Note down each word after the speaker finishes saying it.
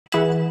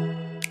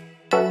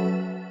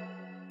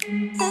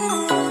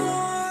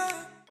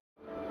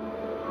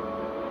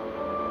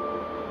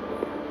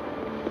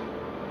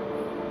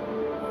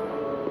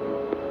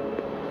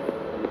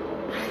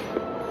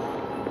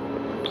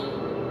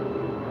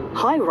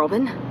Hi,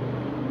 Robin.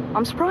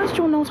 I'm surprised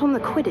you're not on the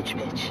Quidditch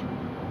pitch.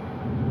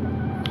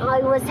 I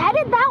was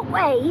headed that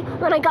way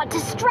when I got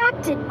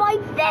distracted by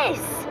this!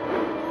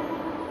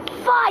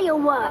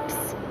 Fireworks!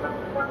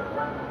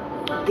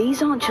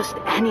 These aren't just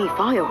any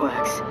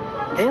fireworks.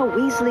 They're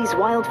Weasley's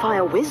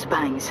wildfire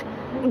whiz-bangs.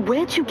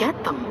 Where'd you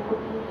get them?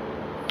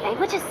 They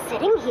were just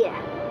sitting here.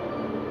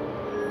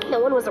 No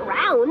one was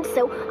around,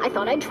 so I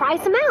thought I'd try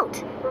some out.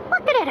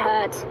 What could it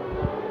hurt?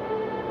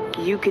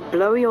 You could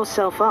blow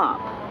yourself up,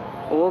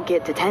 or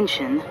get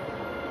detention.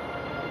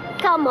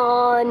 Come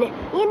on,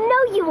 you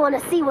know you want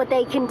to see what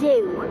they can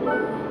do.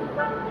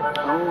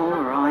 Oh,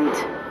 all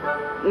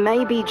right.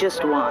 Maybe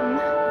just one.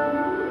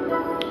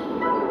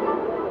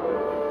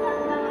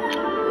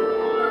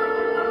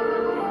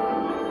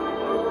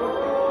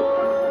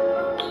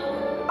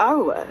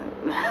 Oh,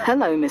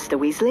 hello, Mr.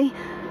 Weasley.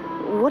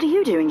 What are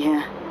you doing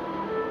here?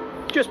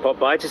 Just popped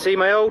by to see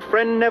my old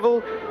friend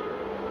Neville.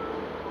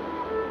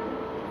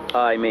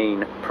 I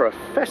mean,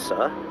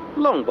 Professor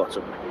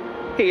Longbottom.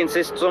 He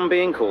insists on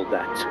being called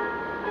that.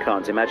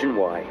 Can't imagine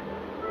why.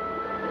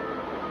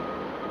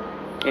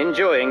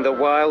 Enjoying the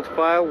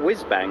wildfire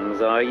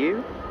whiz-bangs, are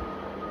you?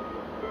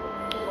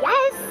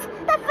 Yes,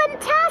 they're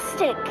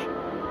fantastic!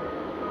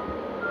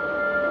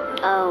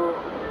 Oh,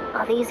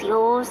 are these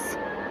yours?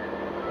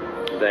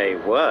 They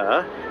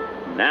were.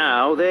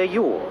 Now they're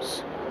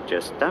yours.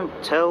 Just don't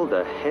tell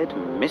the head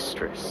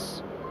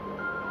mistress.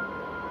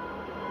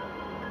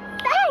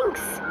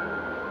 Thanks!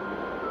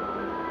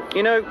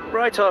 You know,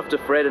 right after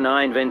Fred and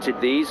I invented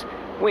these,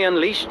 we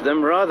unleashed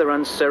them rather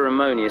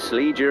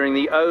unceremoniously during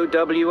the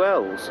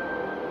OWLs.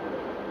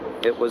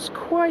 It was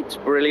quite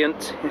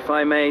brilliant, if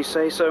I may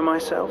say so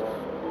myself.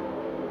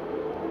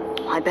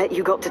 I bet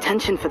you got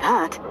detention for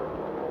that.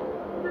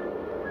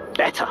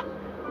 Better.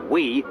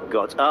 We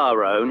got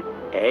our own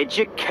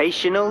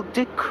educational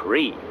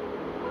decree.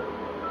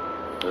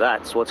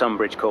 That's what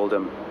Umbridge called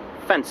them.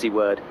 Fancy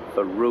word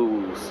for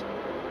rules.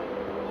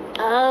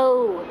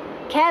 Oh,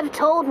 Kev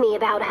told me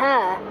about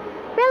her.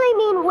 Really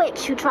mean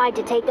witch who tried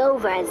to take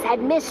over as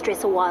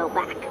headmistress a while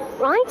back,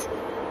 right?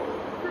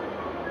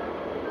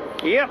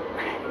 Yep,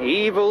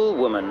 evil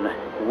woman.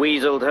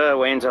 Weaseled her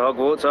way into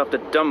Hogwarts after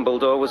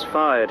Dumbledore was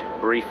fired,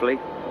 briefly.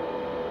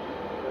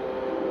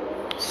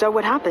 So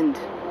what happened?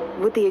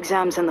 With the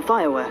exams and the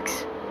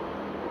fireworks?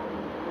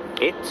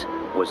 It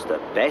was the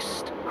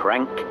best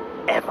prank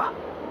ever.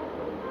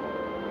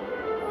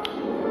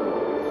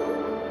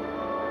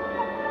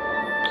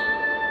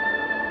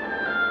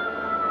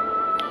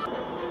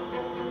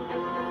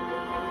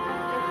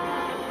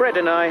 Fred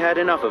and I had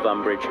enough of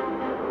Umbridge.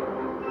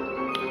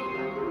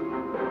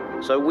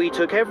 So we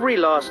took every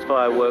last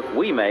firework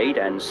we made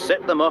and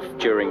set them off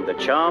during the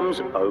Charms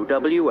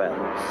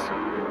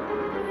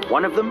OWLs.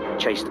 One of them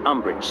chased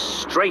Umbridge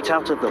straight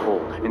out of the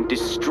hall and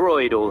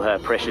destroyed all her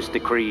precious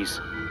decrees.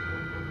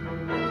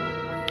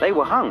 They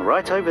were hung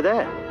right over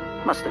there.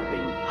 Must have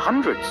been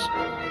hundreds.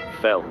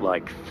 Felt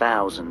like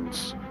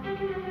thousands.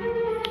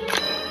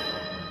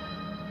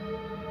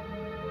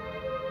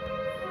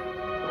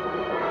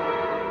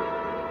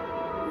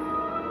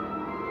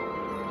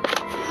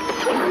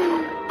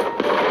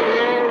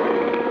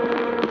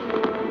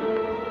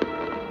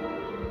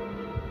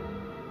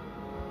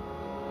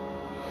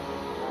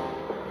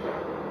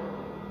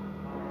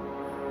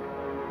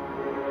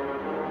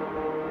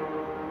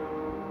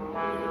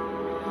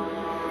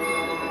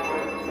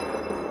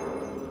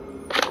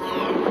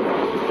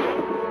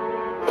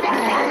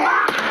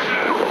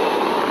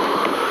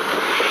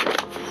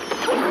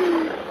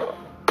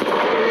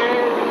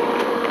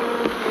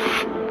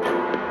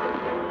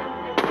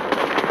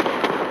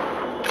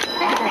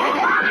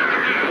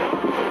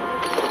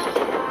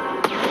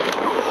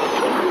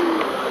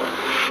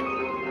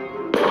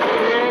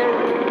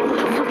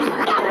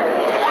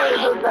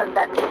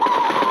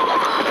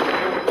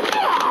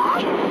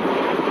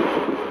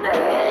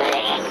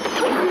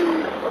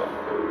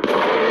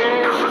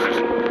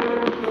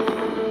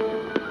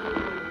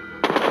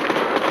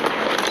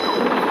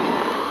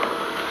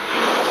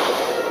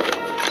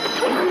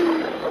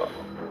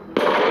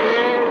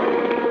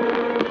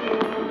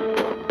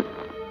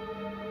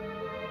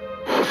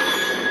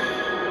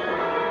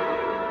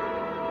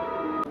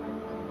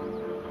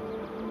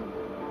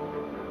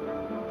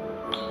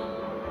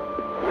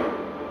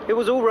 It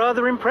was all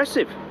rather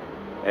impressive.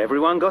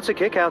 Everyone got a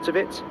kick out of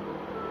it.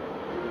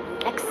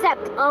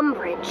 Except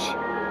Umbridge.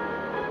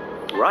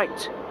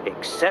 Right,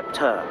 except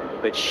her.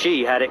 But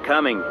she had it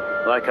coming.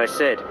 Like I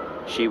said,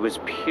 she was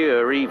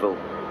pure evil.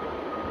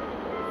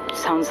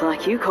 Sounds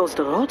like you caused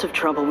a lot of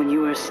trouble when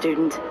you were a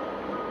student.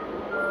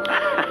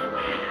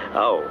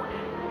 Oh,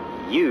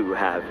 you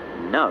have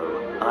no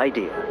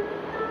idea.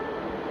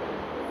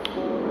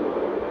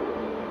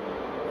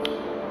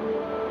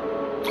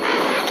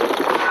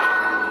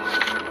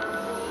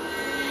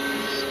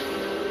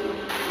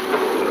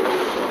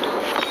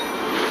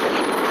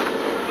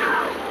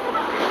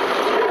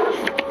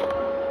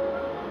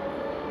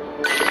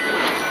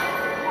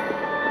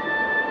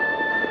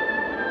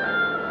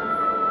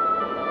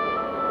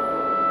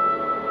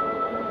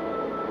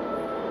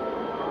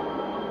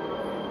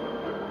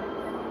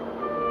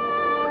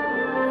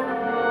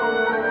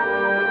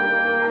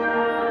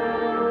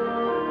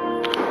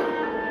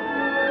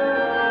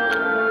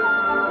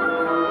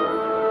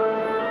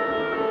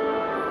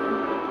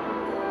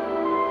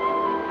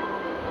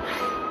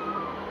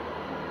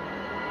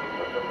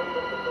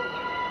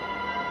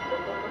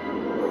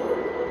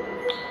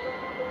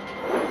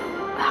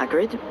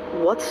 Hagrid.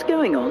 What's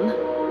going on?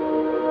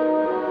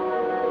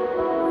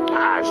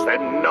 It's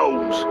them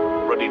gnomes.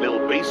 Ruddy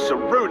little beasts are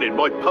ruining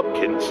my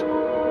pumpkins.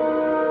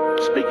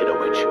 Speaking of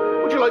which,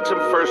 would you like some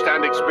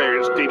first-hand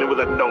experience dealing with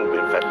a gnome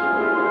infect?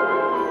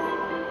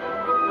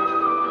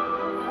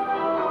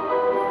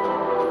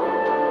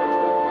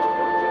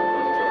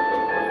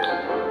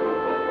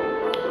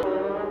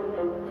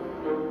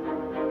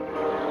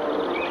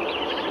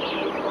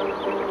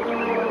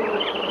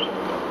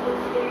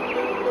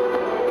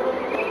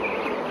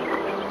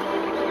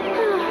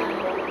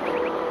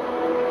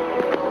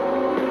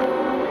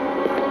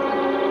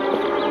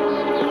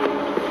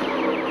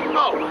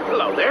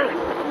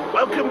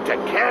 Welcome to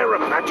Care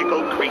of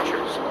Magical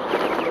Creatures.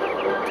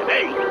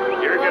 Today,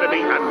 you're going to be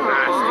a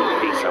nasty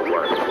piece of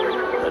work.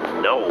 The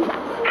gnome.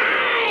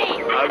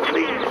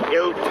 Ugly,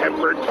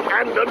 ill-tempered,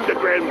 and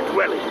underground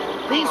dwelling.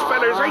 These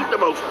fellers ain't the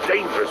most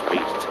dangerous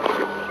beasts,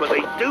 but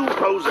they do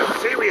pose a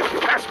serious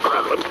pest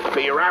problem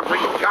for your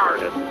average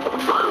garden.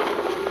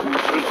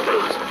 Truth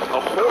is, a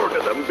horde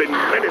of them been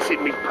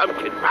menacing me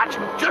pumpkin patch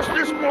just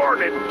this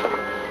morning.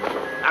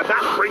 And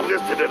that brings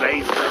us to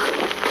today's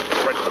lesson.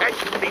 Protect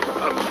the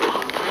pumpkin.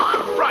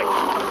 Right,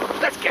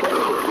 let's get to it.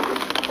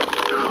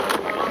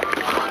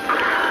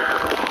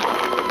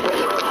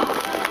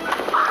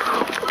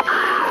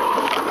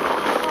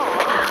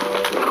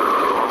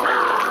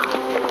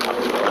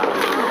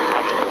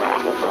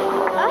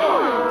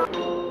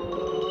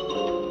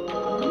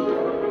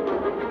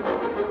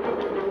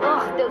 Oh,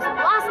 those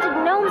blasted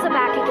gnomes are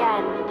back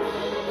again.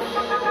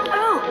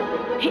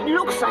 Oh, it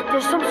looks like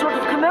there's some sort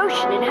of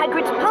commotion in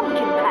Hagrid's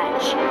pumpkin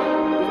patch.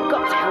 We've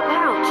got to help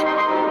out.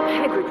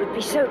 Hagrid would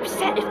be so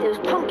upset if those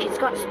pumpkins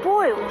got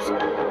spoiled.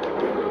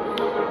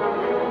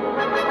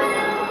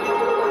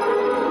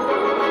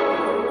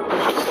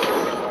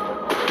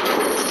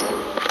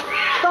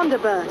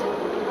 Thunderbird.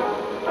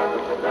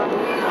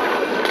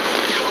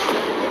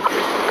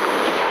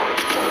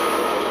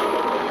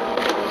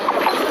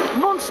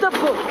 Monster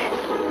Book.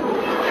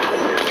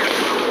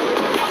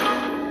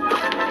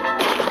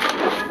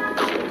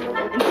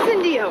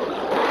 Incendio.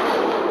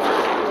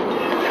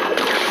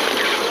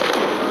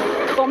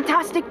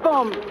 Fantastic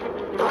Bomb.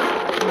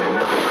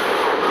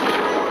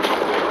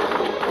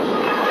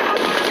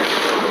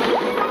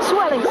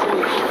 Swelling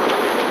Sweep.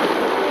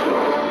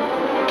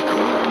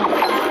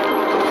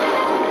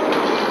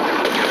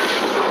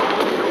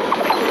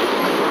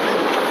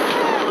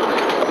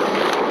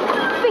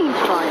 Fiend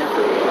Fire.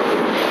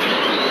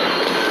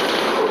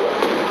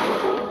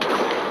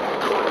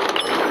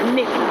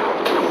 Nip.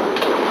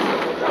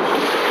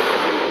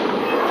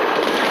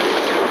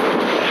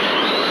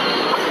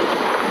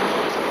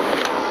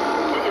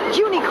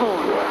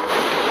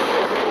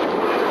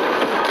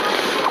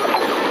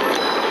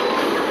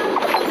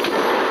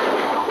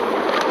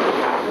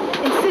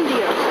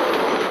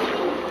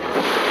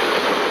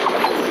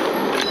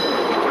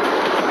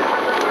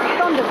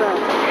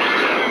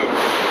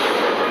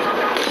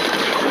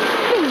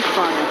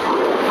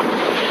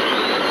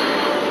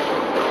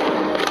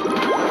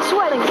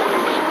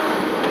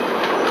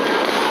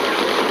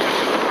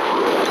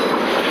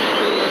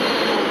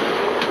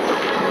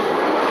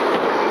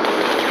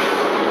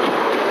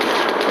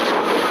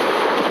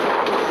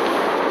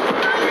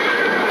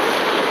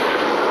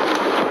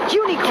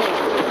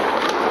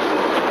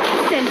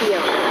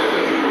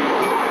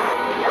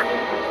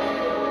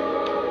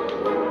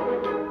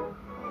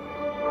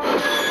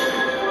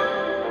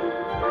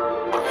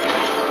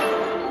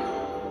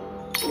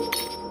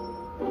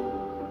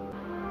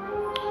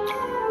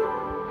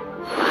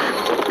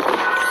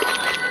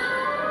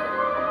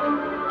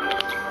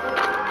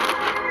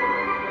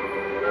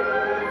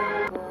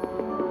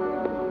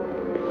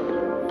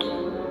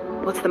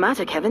 What's the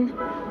matter, Kevin?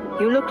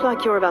 You look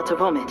like you're about to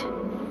vomit.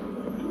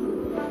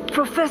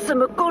 Professor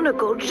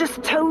McGonagall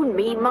just told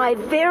me my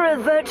Vera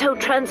Verto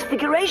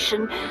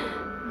transfiguration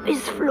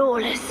is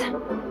flawless.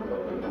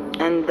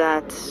 And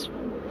that's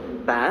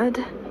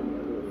bad?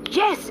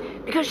 Yes,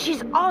 because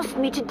she's asked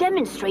me to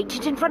demonstrate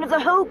it in front of the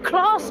whole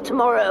class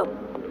tomorrow.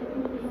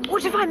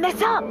 What if I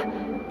mess up?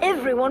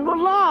 Everyone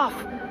will laugh.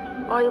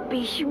 I'll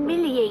be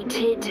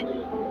humiliated.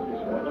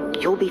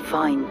 You'll be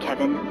fine,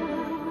 Kevin.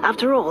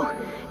 After all,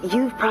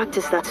 you've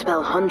practiced that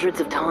spell hundreds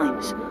of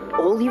times.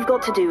 All you've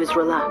got to do is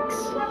relax.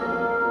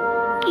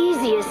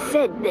 Easier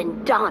said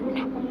than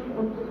done.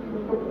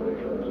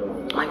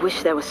 I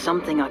wish there was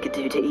something I could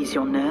do to ease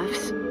your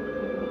nerves.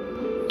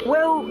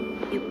 Well,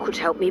 you could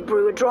help me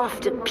brew a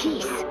draught of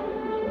peace.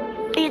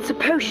 It's a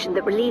potion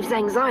that relieves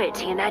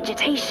anxiety and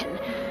agitation,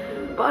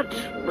 but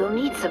we'll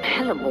need some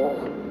hellebore.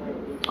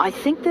 I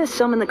think there's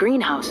some in the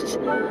greenhouses.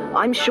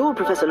 I'm sure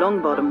Professor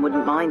Longbottom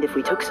wouldn't mind if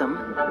we took some.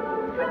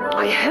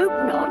 I hope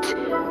not.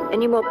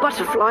 Any more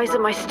butterflies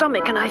in my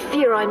stomach and I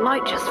fear I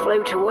might just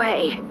float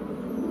away.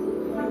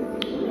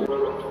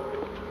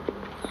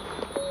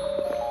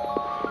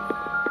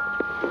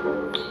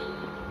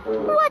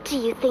 What do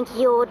you think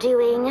you're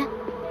doing?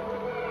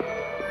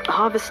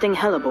 Harvesting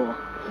hellebore.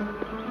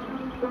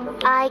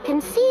 I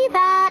can see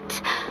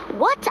that.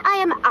 What I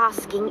am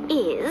asking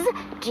is,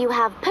 do you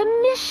have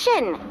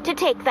permission to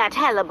take that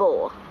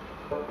hellebore?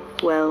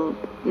 Well,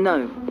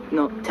 no,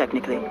 not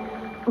technically.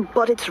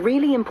 But it's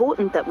really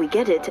important that we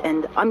get it,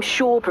 and I'm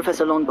sure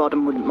Professor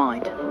Longbottom wouldn't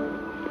mind.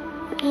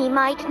 He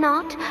might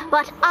not,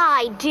 but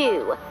I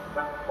do.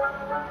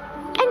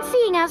 And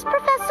seeing as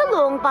Professor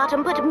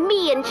Longbottom put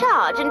me in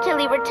charge until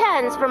he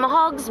returns from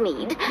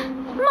Hogsmeade,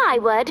 my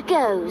word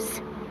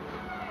goes.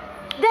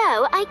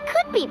 Though I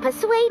could be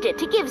persuaded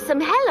to give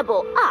some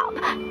hellebore up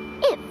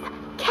if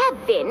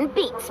Kevin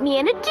beats me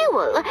in a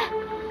duel.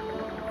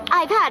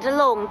 I've had a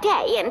long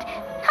day and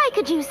I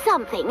could use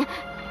something,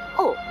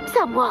 or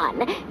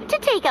someone, to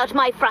take out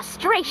my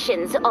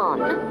frustrations on.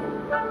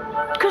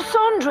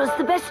 Cassandra's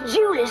the best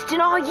duelist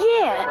in our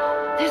year.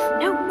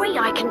 There's no way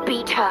I can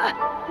beat her.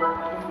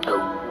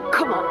 Oh,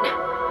 come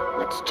on.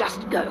 Let's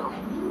just go.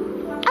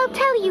 I'll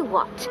tell you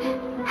what,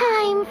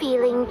 I'm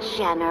feeling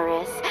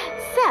generous,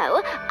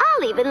 so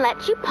I'll even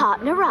let you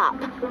partner up.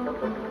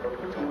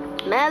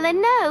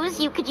 Merlin knows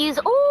you could use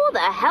all the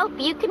help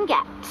you can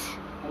get.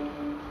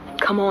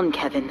 Come on,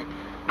 Kevin.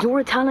 You're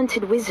a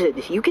talented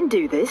wizard. You can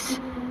do this.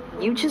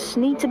 You just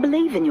need to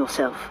believe in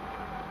yourself.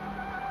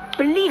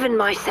 Believe in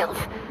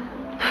myself.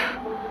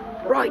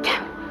 Right.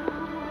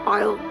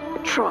 I'll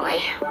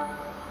try.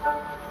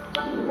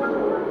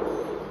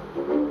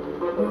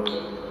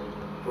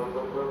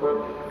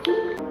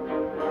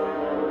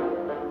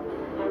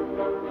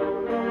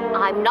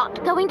 I'm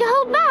not going to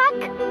hold back.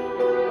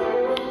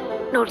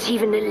 Not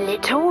even a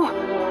little,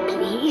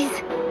 please.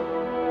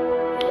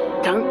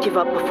 Don't give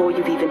up before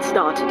you've even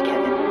started,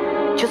 Kevin.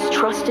 Just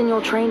trust in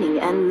your training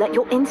and let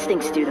your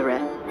instincts do the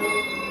rest.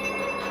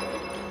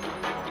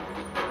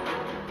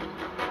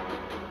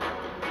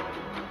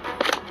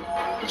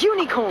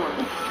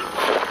 Unicorn!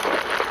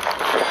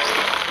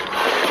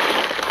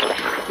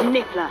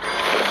 Nippler!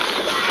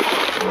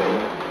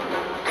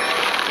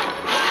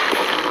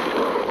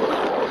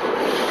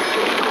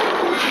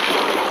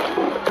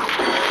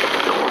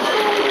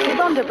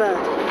 Thunderbird!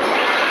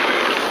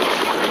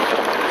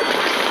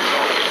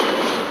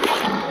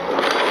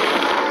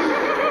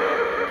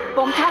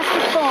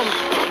 Bombastic Bomb!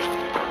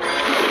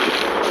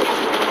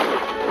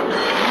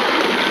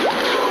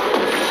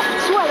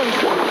 Swelling!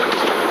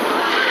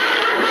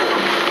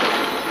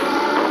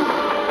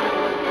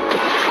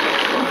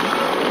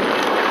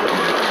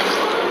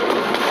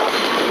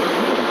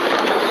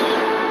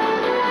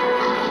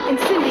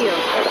 Incendio!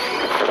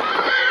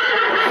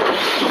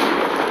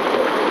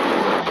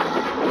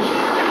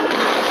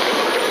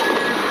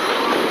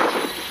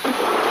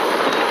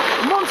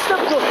 Monster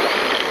Book!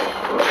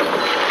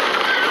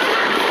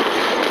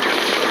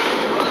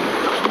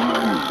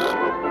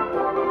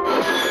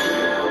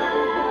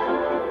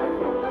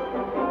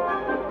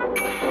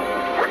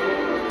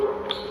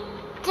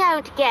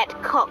 Don't get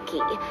cocky.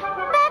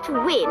 That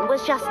win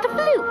was just a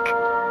fluke.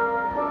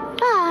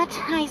 But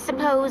I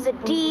suppose a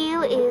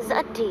deal is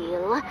a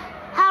deal.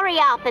 Hurry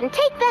up and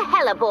take the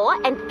hellebore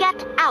and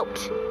get out.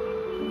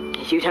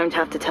 You don't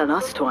have to tell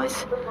us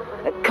twice.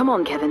 Come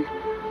on, Kevin.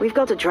 We've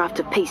got a draft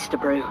of peace to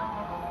brew.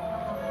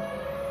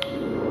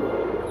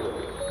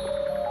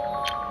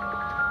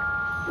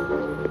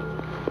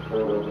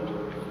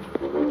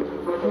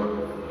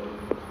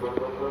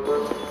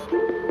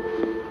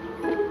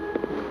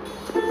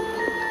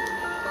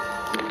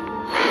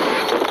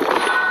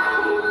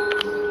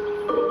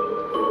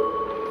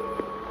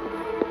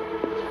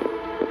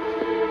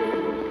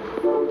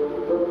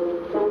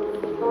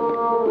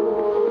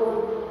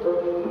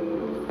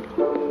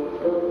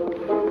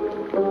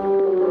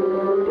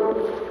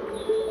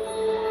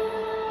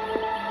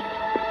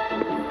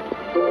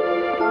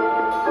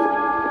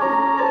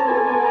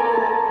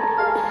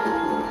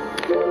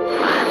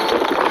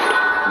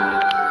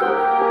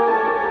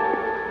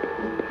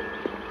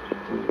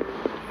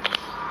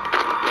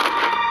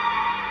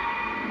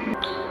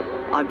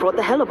 I brought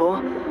the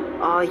hellebore.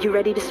 Are you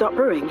ready to start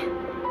brewing?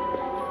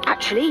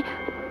 Actually,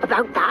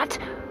 about that,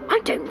 I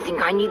don't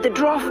think I need the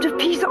draft of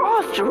peace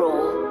after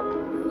all.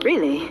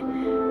 Really?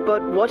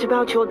 But what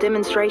about your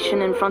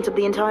demonstration in front of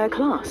the entire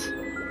class?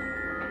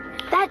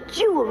 That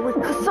duel with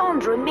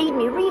Cassandra made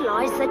me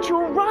realize that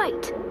you're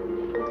right.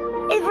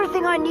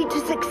 Everything I need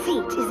to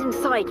succeed is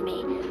inside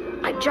me.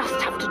 I just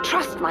have to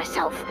trust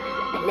myself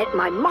and let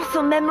my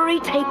muscle memory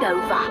take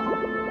over.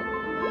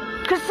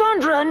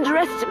 Cassandra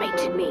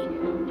underestimated me.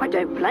 I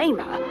don't blame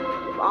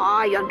her.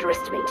 I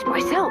underestimated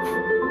myself.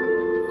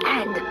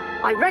 And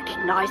I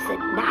recognize that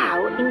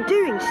now, in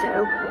doing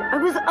so, I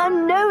was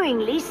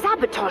unknowingly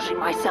sabotaging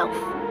myself.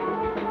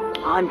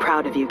 I'm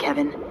proud of you,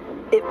 Kevin.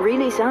 It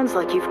really sounds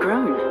like you've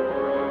grown.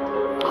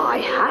 I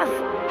have,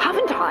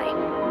 haven't I?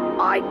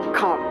 I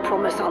can't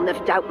promise I'll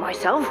never doubt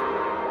myself.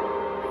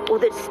 Or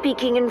that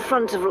speaking in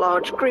front of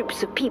large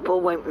groups of people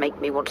won't make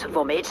me want to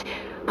vomit.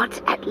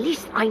 But at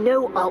least I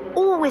know I'll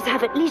always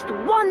have at least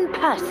one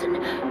person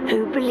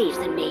who believes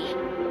in me.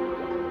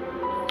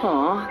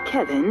 Aw,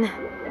 Kevin.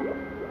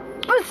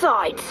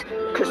 Besides,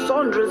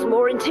 Cassandra's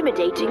more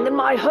intimidating than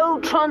my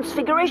whole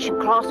Transfiguration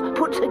class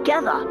put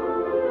together.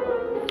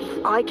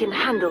 I can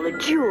handle a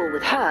duel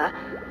with her,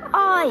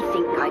 I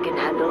think I can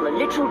handle a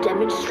little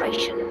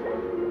demonstration.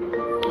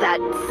 That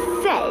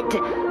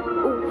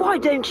said, why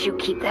don't you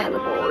keep the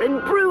hellebore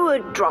and brew a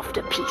draught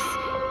apiece?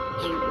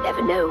 You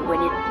never know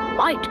when it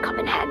might come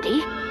in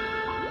handy.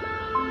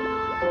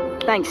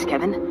 Thanks,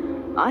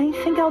 Kevin. I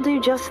think I'll do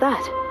just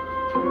that.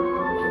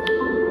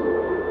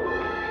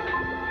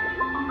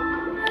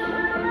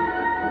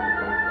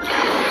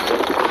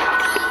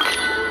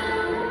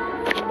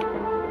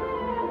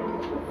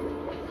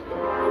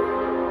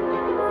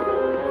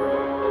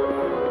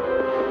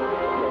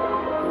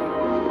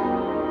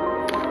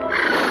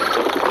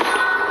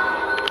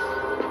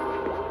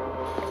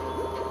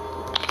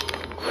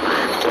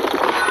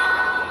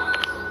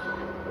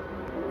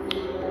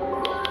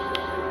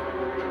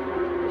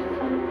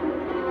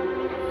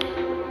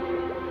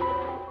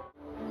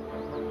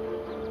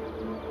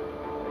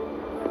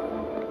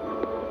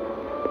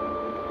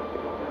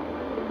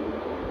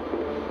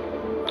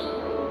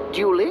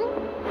 Dueling?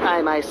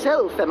 I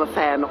myself am a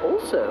fan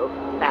also.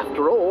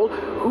 After all,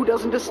 who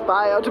doesn't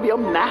aspire to be a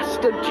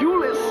master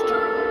duelist?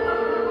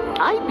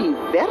 I'd be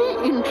very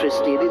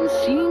interested in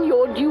seeing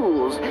your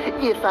duels,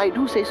 if I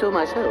do say so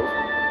myself.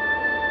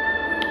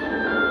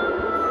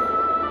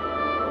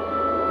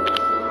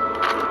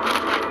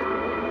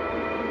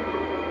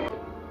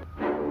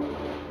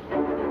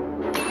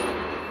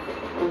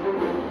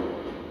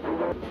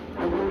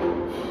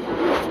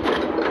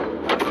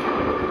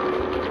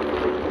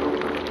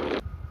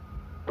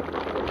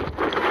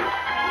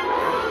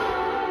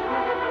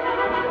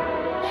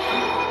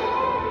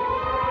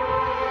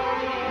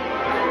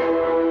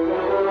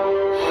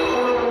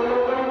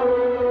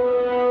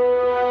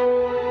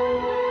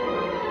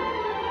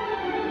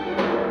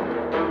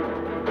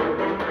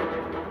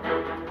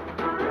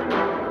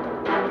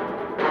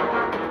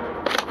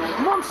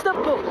 Monster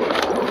Book!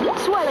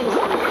 Swelling!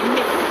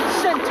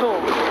 Centaur!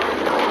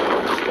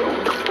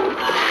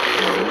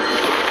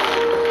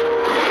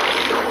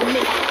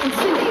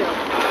 Incendio!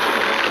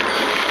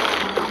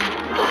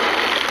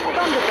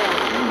 Thunderbird!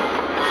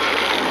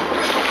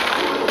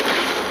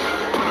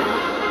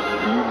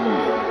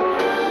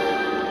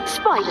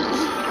 Spiders!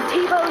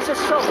 T-Bow's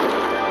Assault!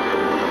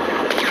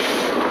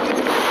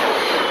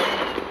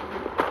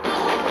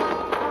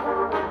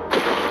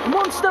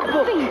 Monster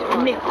Book!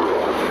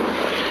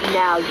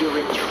 Now you're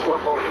in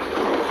trouble.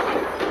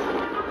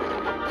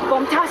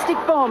 Bombastic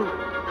Bomb!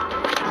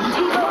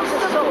 T-Bow's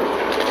Assault!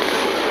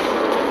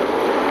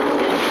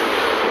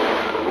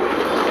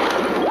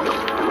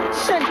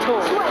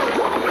 Centaur!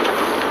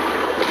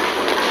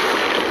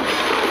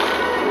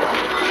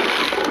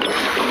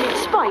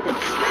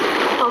 Spiders!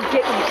 I'll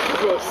get used to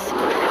this.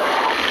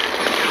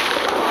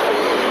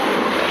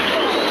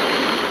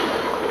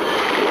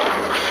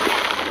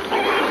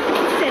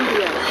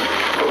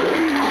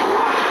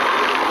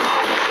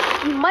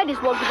 Might as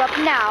well give up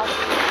now.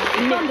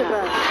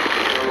 Thunderbird!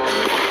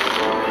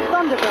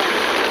 Thunderbird!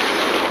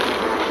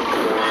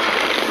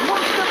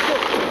 Monster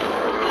Book!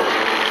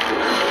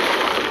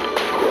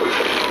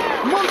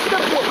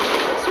 Monster Book!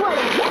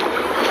 Swelling!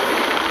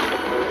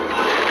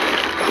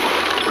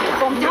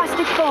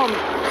 Bombastic Bomb!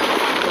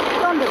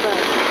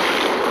 Thunderbird!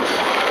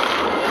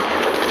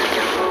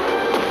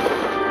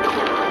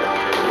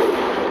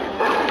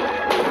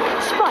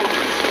 Spikes!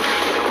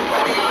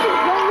 What's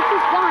wrong with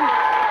this gun?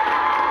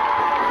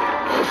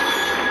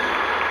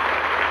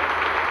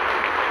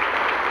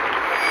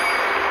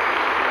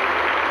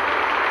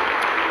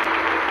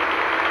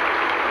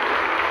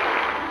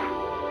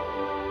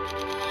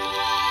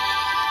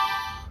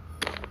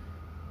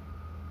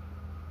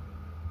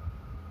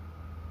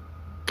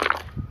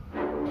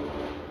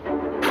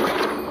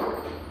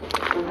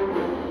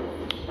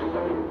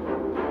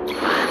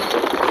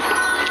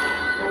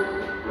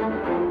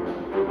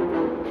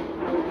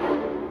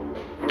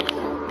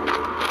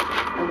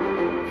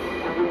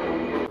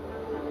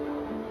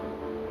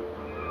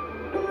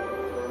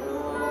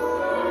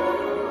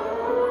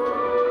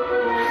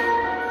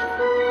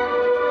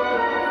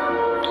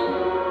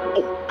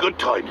 Good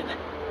timing.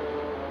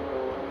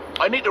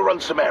 I need to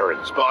run some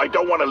errands, but I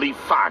don't want to leave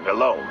Fang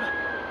alone.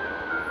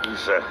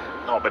 He's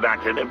not been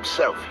acting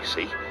himself, you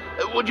see.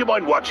 Would you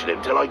mind watching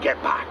him till I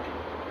get back?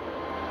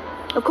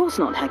 Of course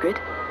not, Hagrid.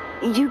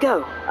 You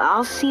go.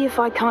 I'll see if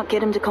I can't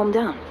get him to calm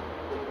down.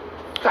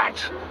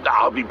 Thanks.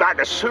 I'll be back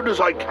as soon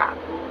as I can.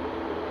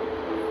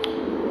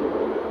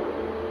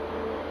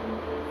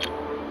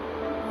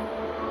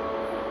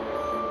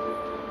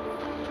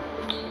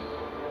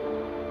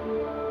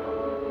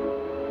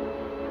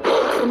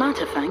 What's the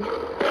matter, Fang?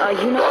 Are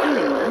you not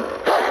feeling well?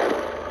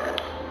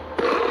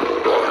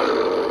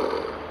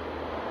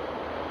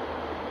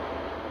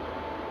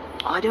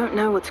 I don't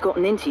know what's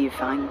gotten into you,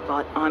 Fang,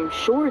 but I'm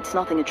sure it's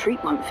nothing a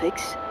treat won't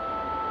fix.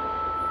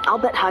 I'll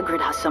bet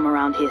Hagrid has some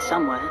around here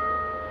somewhere.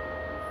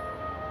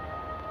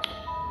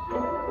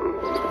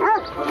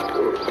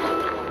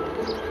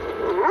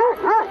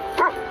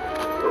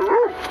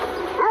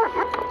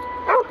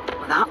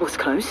 That was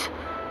close.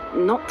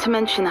 Not to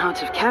mention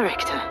out of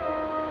character.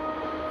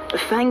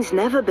 Fang's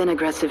never been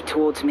aggressive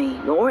towards me,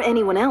 or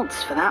anyone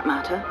else for that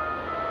matter.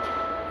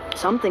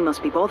 Something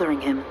must be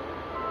bothering him.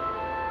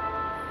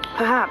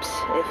 Perhaps,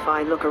 if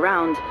I look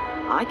around,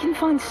 I can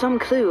find some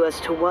clue as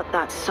to what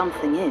that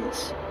something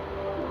is.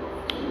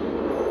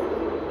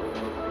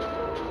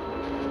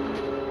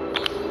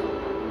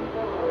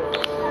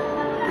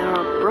 There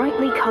are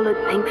brightly colored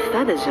pink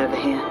feathers over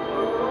here.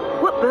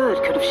 What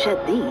bird could have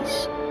shed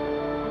these?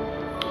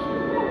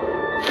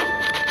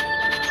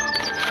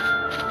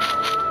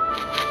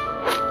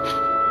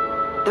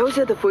 Those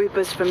are the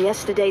whoopers from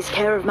yesterday's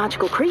Care of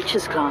Magical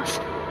Creatures class.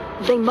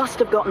 They must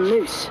have gotten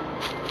loose.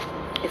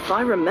 If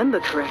I remember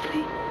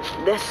correctly,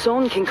 their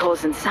song can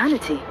cause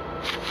insanity.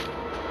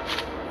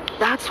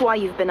 That's why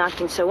you've been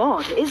acting so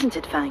odd, isn't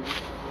it, Fang?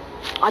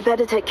 I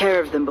better take care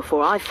of them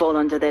before I fall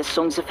under their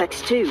song's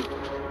effects too.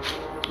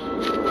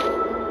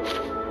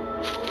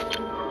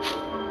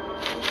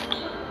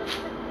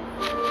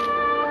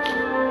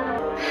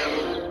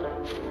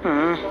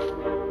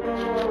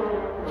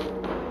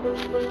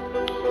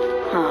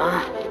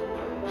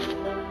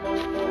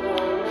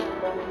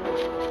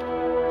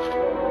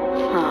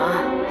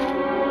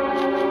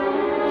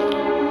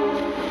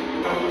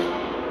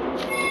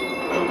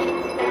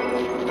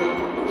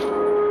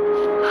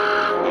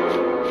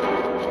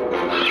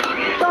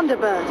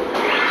 Thunderbird.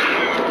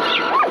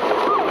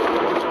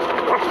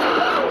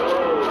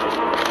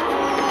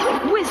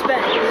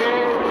 Whizbang.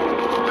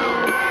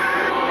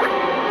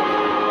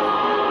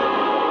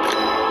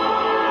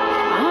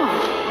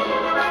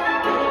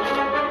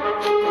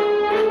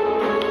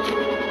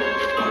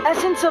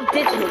 Essence of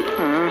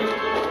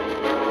Digi.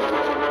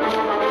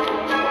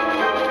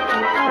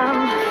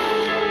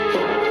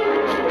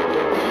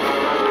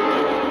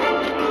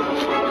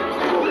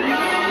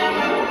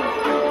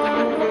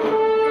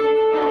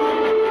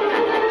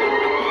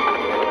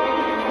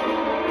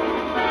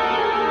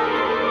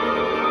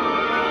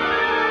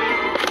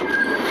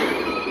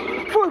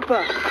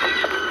 Whooper.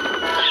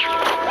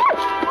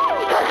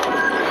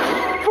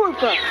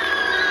 Whooper.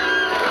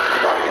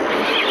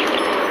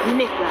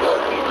 Nickler.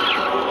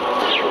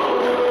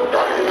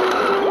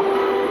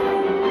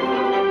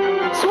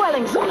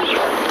 Swelling Speed.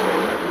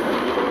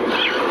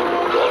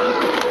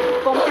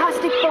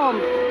 Bombastic Bomb.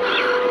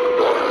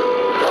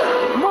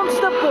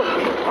 Monster Book.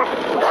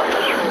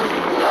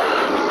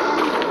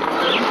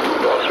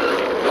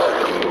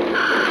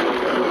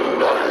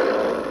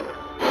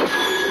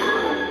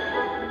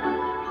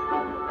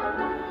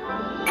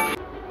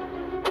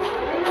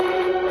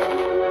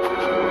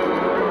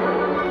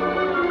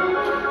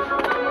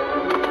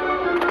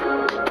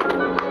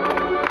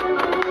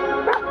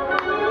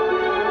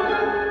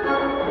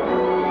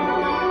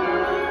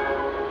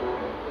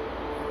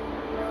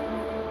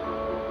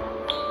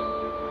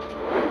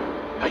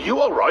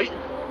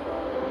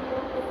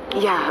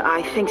 Yeah,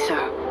 I think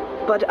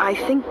so. But I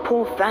think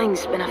poor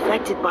Fang's been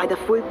affected by the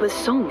Whooper's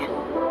song.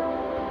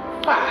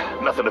 Ah,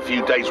 nothing a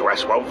few days'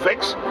 rest won't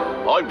fix.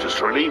 I'm just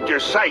relieved you're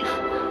safe.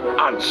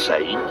 And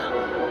sane.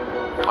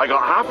 I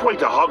got halfway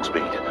to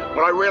Hogsmeade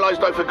when I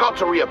realized I forgot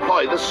to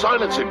reapply the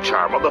silencing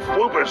charm on the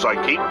Whoopers I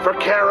keep for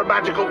Care of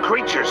Magical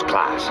Creatures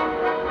class.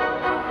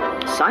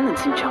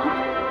 Silencing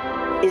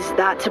charm? Is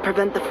that to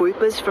prevent the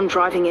Whoopers from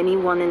driving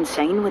anyone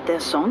insane with their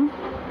song?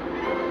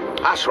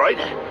 That's right.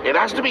 It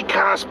has to be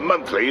cast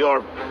monthly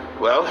or,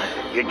 well,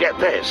 you get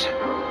this.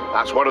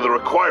 That's one of the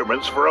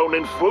requirements for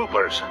owning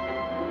Whoopers.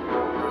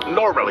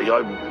 Normally,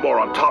 I'm more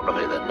on top of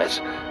it than this.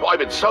 I've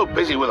been so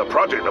busy with a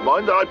project of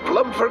mine that I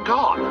plumb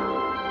forgot.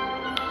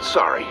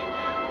 Sorry.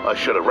 I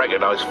should have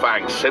recognized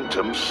Fang's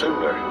symptoms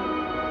sooner.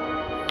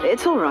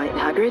 It's all right,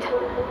 Hagrid.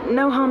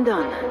 No harm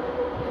done.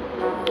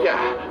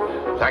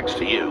 Yeah, thanks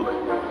to you.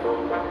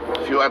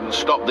 If you hadn't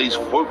stopped these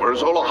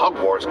Whoopers, all of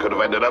Hogwarts could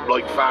have ended up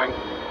like Fang.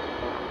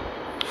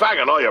 Fang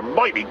and I are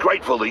mighty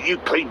grateful that you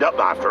cleaned up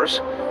after us,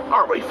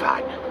 aren't we,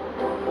 Fang?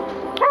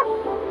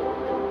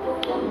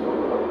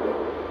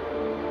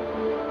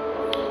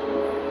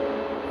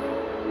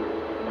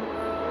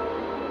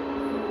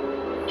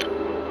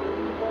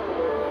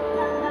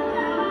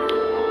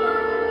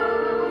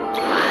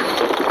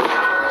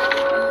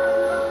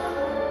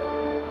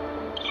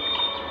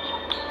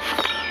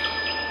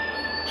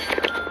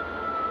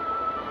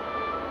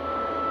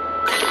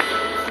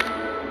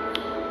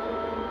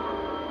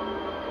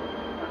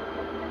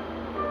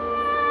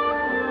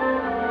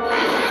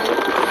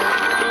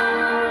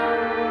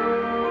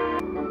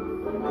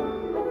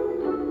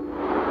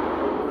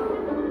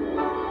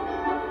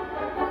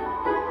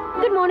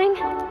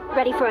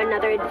 Ready for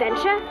another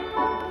adventure?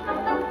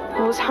 I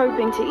was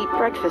hoping to eat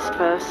breakfast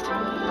first.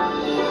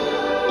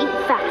 Eat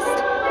fast.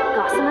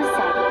 Gossamer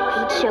said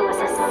he'd show us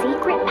a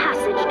secret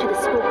passage to the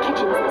school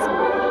kitchens this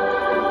morning.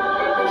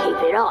 Keep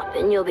it up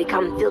and you'll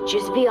become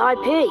Filch's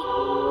VIP.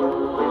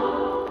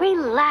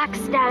 Relax,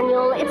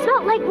 Daniel. It's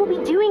not like we'll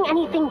be doing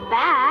anything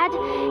bad.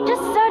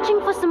 Just searching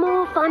for some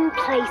more fun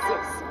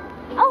places.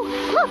 Oh,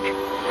 look!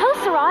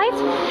 Post arrived.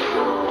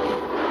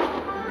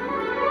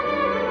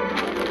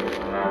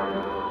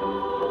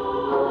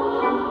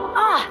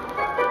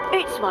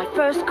 It's my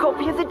first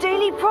copy of the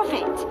Daily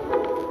Prophet.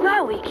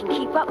 Now we can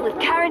keep up with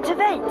current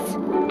events.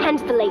 And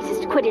the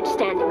latest Quidditch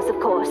standings, of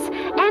course.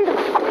 And the...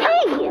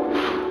 Hey!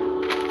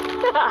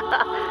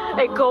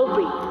 Hey,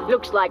 Colby.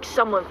 Looks like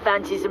someone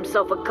fancies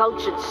himself a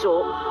cultured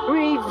sort.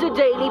 Reads the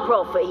Daily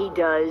Prophet, he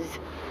does.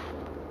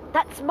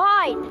 That's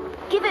mine.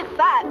 Give it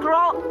back,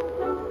 Grot.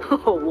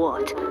 Oh,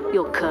 what?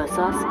 You'll curse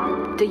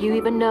us? Do you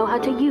even know how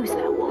to use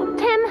that one?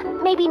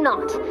 Tim, maybe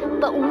not,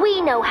 but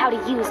we know how to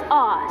use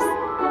ours.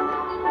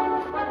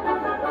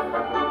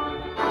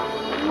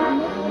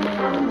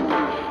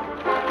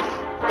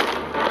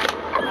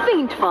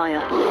 Fiend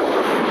fire.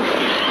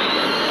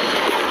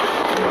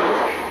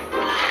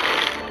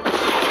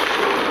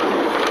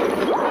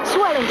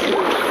 Swelling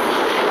Sword.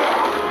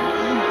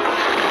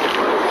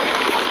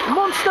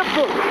 Monster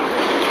Book.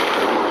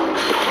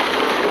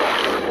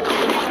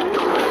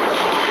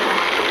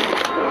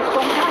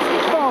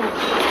 Fantastic Bomb.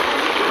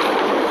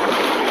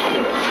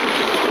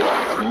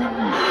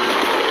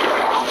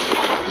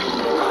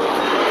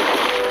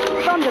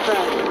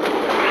 Thunderbird.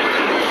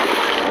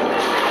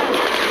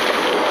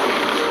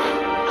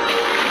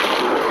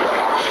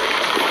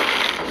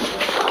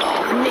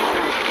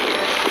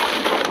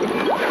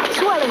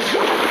 Swelling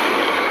Sword.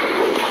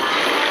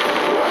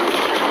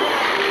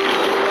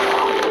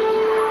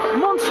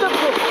 Monster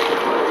Book.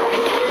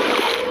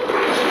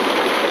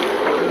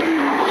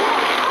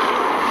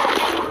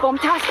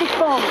 Bombastic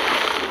Bomb.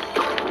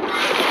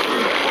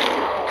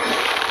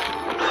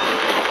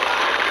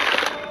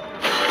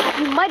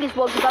 You might as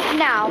well give up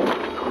now.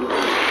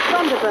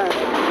 Thunderbird.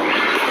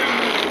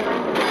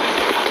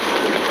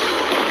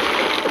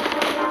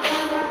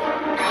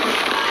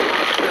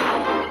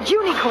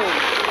 Unicorn.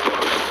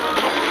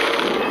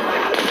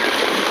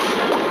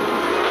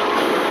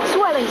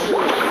 Swelling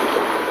Sword.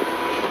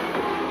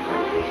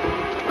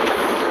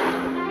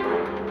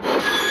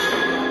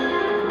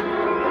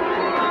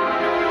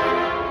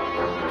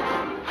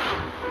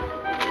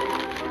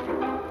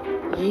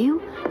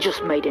 You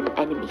just made an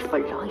enemy for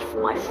life,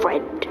 my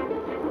friend.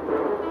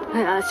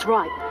 That's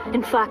right.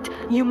 In fact,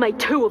 you made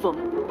 2 of them.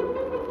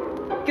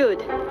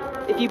 Good.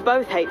 If you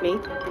both hate me,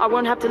 I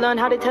won't have to learn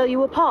how to tell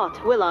you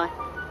apart, will I?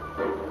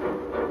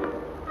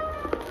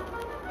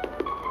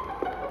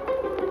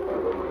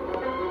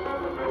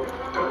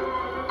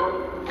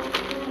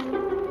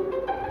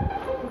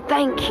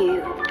 Thank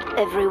you,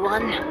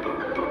 everyone.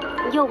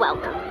 You're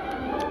welcome.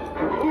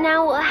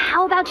 Now,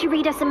 how about you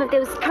read us some of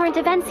those current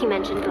events you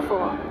mentioned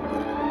before?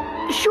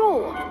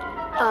 Sure.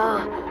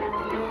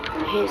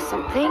 Here's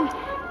something.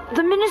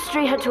 The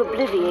Ministry had to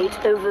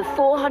obliviate over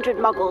 400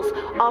 muggles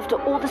after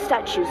all the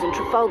statues in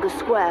Trafalgar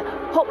Square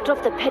hopped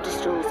off their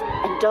pedestals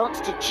and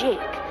danced a jig.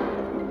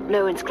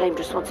 No one's claimed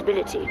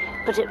responsibility,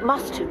 but it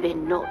must have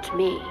been not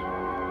me.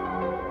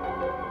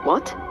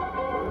 What?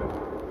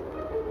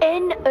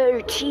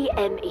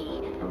 NOTME,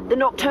 the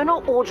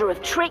Nocturnal Order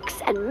of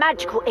Tricks and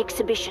Magical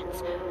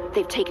Exhibitions.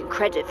 They've taken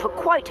credit for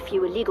quite a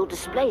few illegal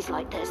displays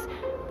like this.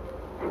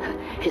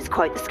 It's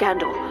quite the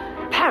scandal.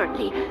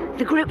 Apparently,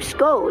 the group's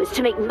goal is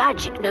to make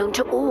magic known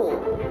to all.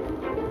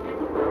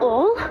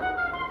 All?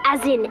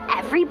 As in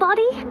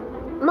everybody?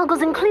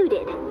 Muggles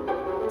included?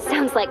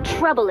 Sounds like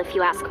trouble if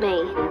you ask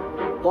me.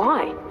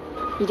 Why?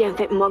 You don't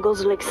think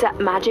Muggles will accept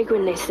magic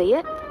when they see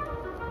it?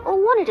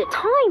 One at a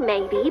time,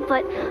 maybe,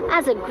 but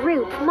as a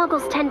group,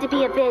 Muggles tend to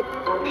be a bit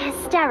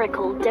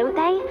hysterical, don't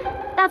they?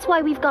 That's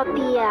why we've got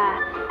the,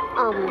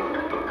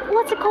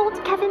 what's it called,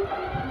 Kevin?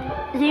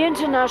 The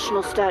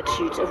International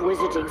Statute of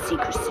Wizarding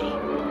Secrecy.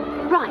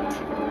 Right,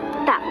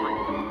 that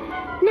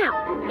one.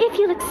 Now, if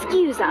you'll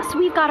excuse us,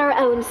 we've got our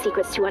own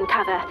secrets to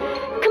uncover.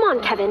 Come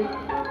on, Kevin.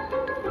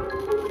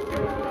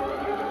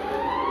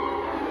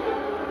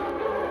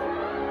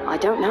 I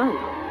don't know.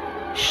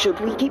 Should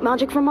we keep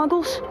magic from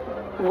Muggles?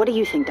 What do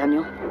you think,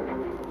 Daniel?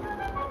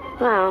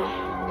 Well,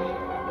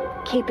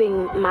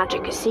 keeping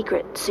magic a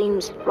secret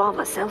seems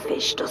rather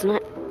selfish, doesn't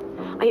it?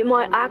 It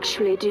might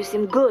actually do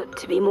some good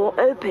to be more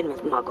open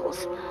with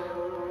Muggles.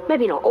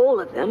 Maybe not all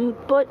of them,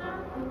 but...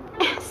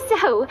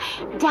 So,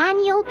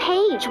 Daniel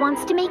Page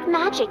wants to make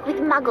magic with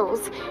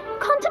Muggles.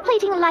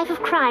 Contemplating a life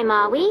of crime,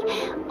 are we?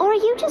 Or are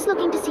you just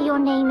looking to see your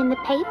name in the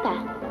paper?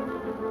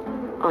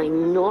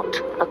 I'm not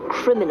a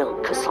criminal,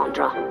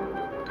 Cassandra.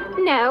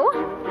 No?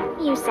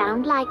 You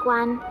sound like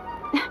one.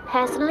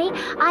 Personally,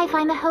 I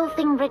find the whole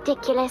thing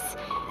ridiculous.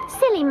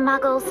 Silly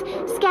Muggles,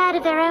 scared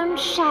of their own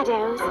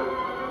shadows.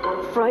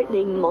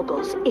 Frightening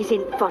Muggles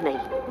isn't funny.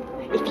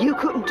 If you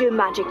couldn't do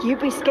magic, you'd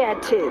be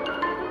scared too.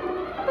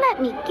 Let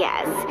me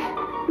guess.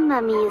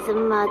 Mummy is a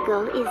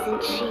Muggle,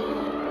 isn't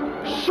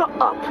she? Shut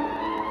up!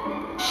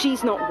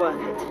 She's not worth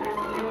it.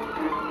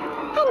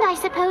 And I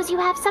suppose you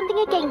have something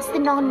against the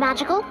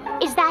non-magical?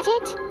 Is that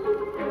it?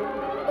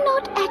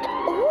 Not at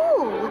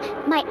all.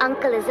 My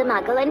uncle is a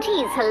Muggle and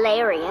he's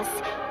hilarious.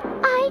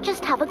 I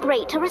just have a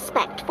greater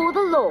respect for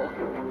the law,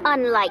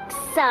 unlike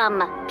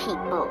some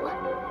people.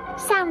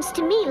 Sounds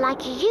to me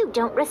like you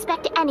don't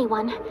respect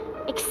anyone,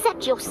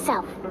 except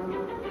yourself.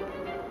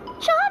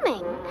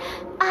 charming.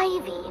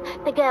 Ivy,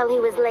 the girl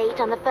who was late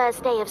on the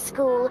first day of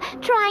school,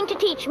 trying to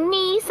teach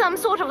me some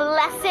sort of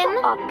lesson.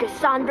 Shut up,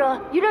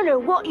 Cassandra. You don't know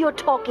what you're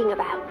talking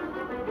about.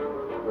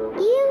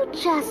 You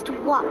just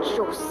watch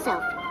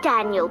yourself,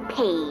 Daniel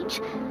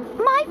Page.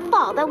 My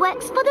father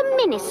works for the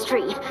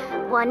ministry.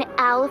 One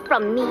owl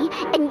from me,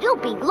 and you'll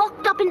be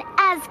locked up in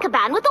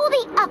Azkaban with all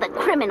the other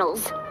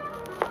criminals.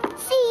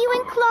 See you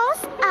in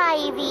class,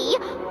 Ivy.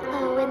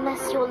 Oh,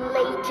 unless you're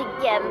late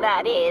again,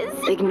 that is.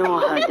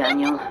 Ignore her,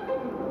 Daniel.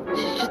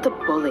 She's just a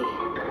bully.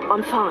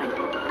 I'm fine.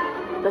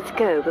 Let's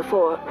go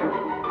before...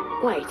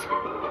 Wait.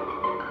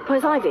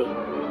 Where's Ivy?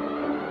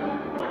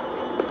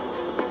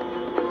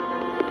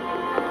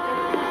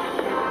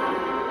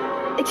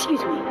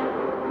 Excuse me.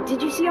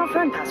 Did you see our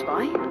friend pass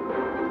by?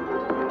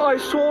 I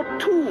saw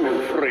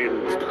two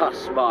friends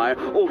pass by,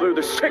 although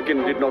the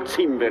second did not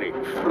seem very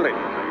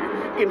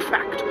friendly. In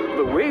fact,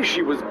 the way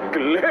she was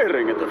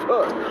glaring at the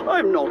first,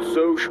 I'm not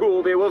so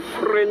sure they were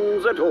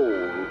friends at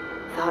all.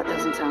 That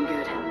doesn't sound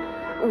good.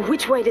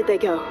 Which way did they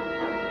go?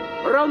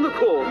 Around the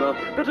corner.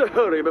 Better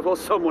hurry before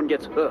someone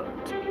gets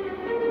hurt.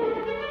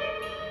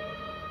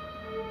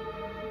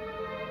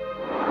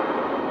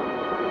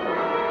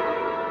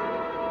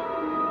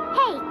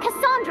 Hey,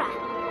 Cassandra!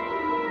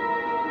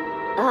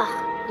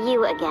 Ugh,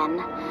 you again.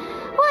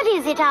 What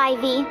is it,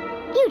 Ivy?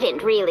 You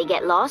didn't really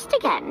get lost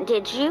again,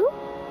 did you?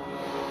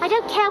 I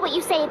don't care what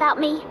you say about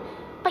me,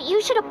 but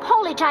you should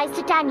apologize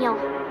to Daniel.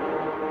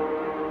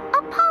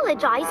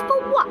 Apologize for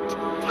what?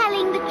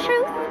 Telling the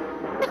truth?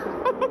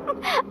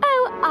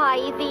 Oh,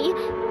 Ivy,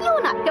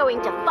 you're not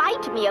going to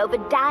fight me over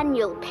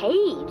Daniel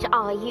Page,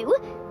 are you?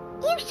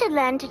 You should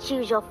learn to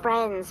choose your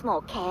friends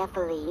more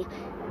carefully.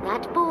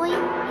 That boy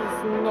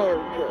is no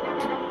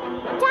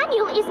good.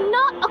 Daniel is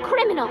not a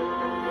criminal.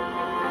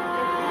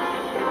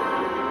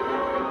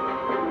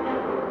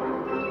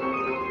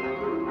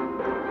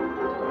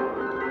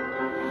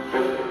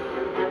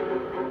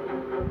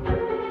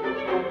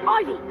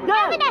 Ivy, no!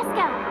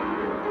 Evanesco!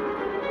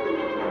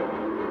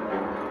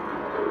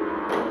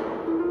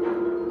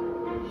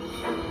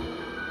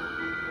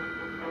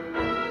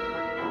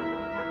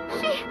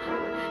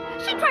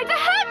 She tried to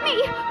hurt me!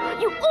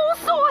 You all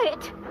saw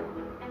it!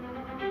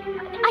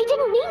 I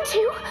didn't mean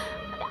to.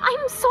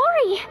 I'm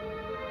sorry.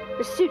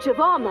 The suit of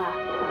armor.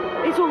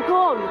 It's all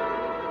gone.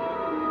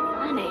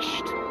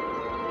 Vanished.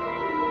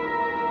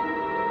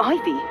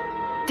 Ivy,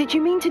 did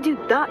you mean to do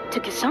that to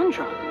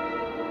Cassandra?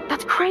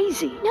 That's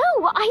crazy.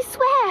 No, I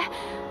swear.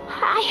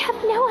 I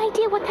have no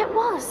idea what that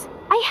was.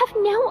 I have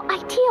no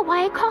idea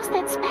why I cast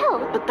that spell.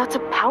 But that's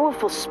a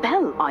powerful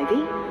spell,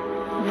 Ivy.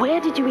 Where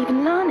did you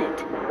even learn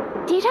it?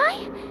 Did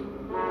I?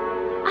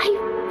 I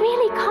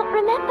really can't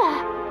remember.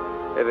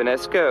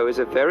 Evanesco is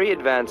a very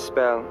advanced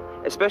spell,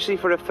 especially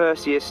for a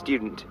first-year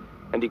student.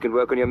 And you can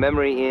work on your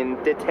memory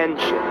in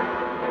detention.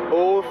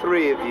 All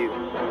three of you.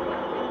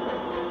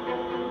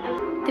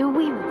 Do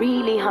we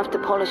really have to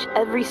polish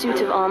every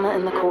suit of armor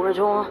in the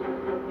corridor?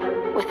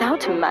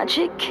 Without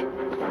magic?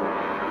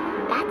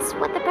 That's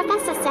what the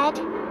professor said.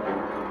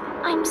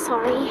 I'm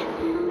sorry.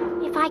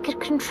 If I could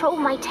control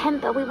my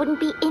temper, we wouldn't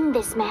be in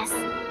this mess.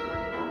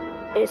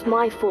 It's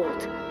my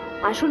fault.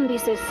 I shouldn't be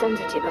so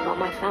sensitive about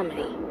my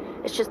family.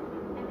 It's just...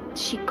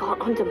 she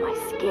got under my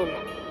skin.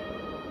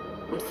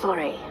 I'm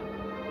sorry.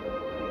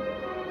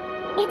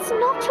 It's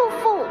not your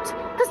fault.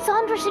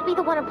 Cassandra should be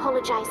the one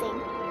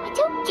apologizing. I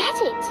don't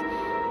get it.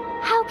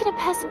 How can a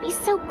person be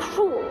so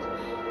cruel?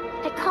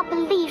 I can't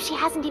believe she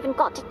hasn't even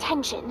got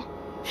detention.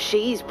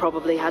 She's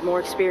probably had more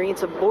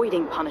experience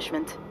avoiding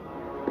punishment.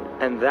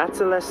 And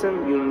that's a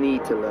lesson you'll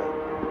need to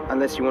learn,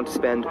 unless you want to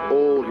spend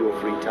all your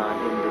free time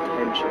in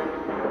detention.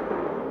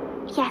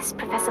 Yes,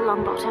 Professor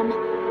Longbottom.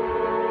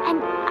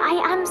 And I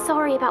am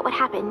sorry about what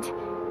happened.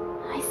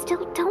 I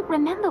still don't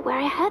remember where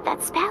I heard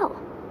that spell.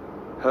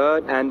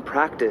 Heard and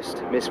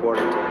practiced, Miss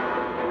Warrington.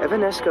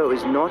 Evanesco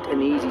is not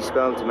an easy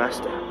spell to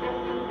master.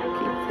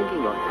 Keep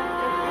thinking on it.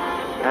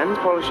 And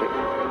polishing.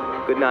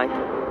 Good night.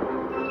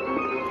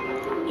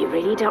 You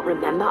really don't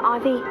remember,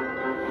 Ivy?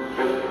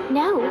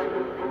 No.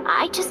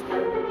 I just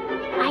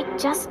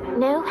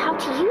know how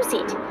to use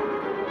it.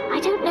 I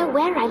don't know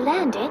where I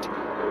learned it,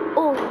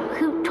 or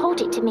who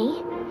taught it to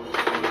me.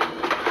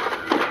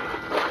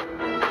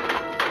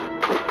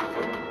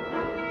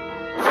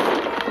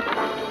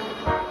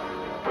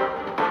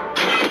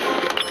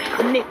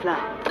 Niffler.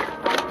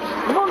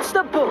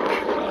 Monster Book.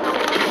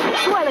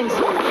 Swelling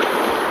Song.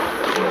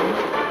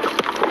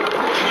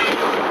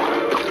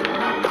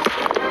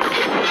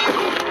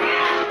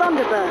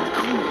 Thunderbird.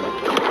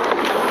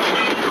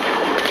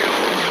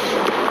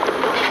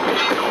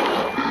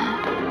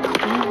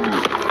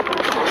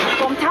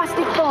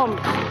 Fantastic Bomb.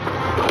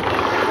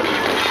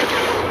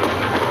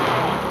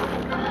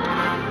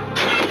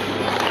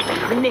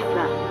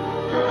 Niffler.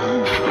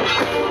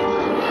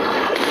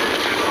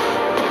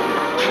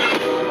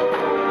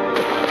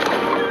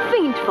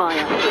 Fiend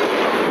Fire.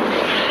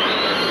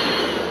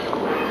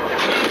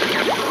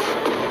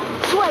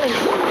 Swelling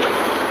Song.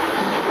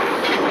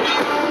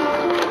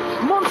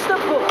 Monster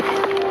Book.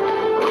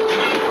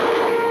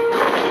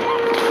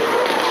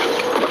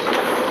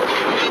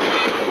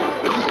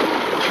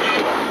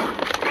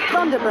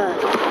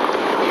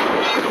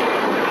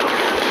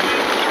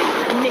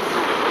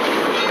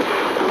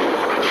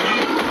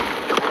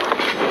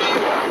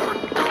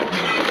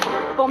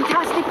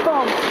 Bombastic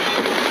bomb.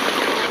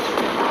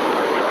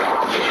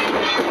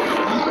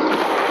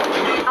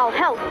 I'll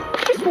help.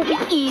 This will be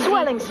easy.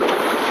 Swellings.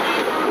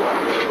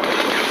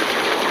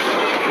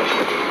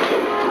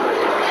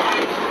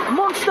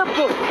 Monster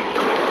book.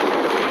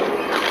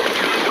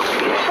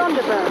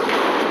 Thunderbird.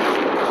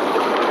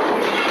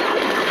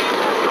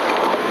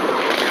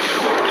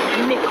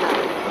 Nickler.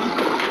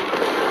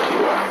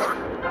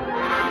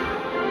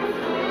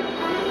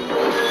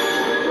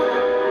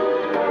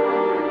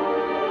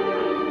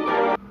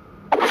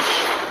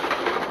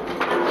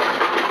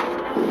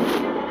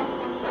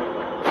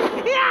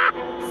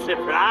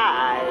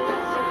 Surprise!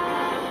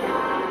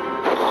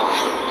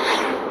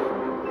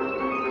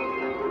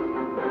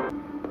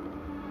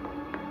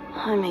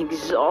 I'm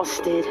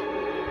exhausted.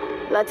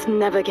 Let's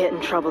never get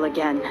in trouble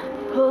again.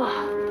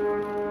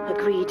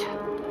 Agreed.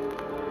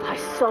 I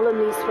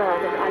solemnly swear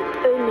that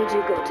I'll only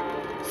do good,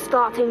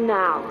 starting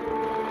now.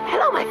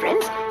 Hello, my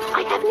friends.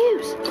 I have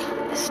news.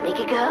 The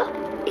sneaky girl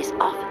is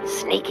off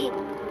sneaking.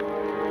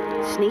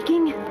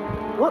 Sneaking?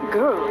 What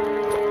girl?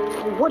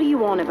 What do you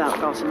want about,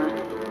 Gossamer?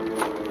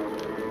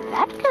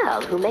 That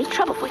girl who made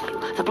trouble for you,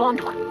 the blonde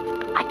one.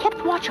 I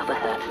kept watch over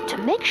her to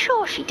make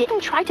sure she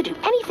didn't try to do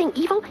anything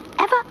evil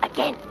ever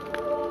again.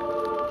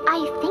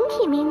 I think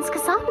he means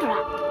Cassandra.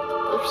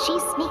 If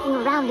she's sneaking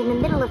around in the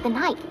middle of the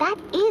night, that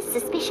is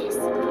suspicious.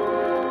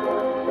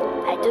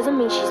 That doesn't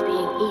mean she's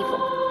being evil.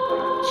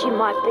 She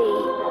might be,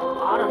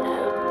 I don't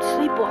know,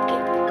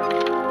 sleepwalking.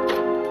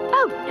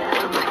 Oh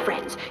no, my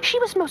friends. She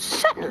was most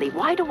certainly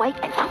wide awake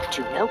and up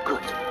to no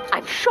good.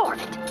 I'm sure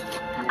of it.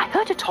 I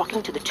heard her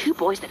talking to the two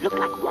boys that looked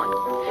like one.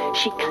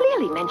 She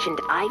clearly mentioned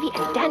Ivy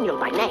and Daniel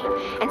by name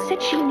and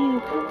said she knew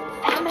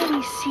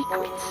family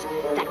secrets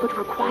that would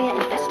require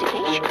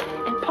investigation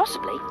and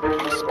possibly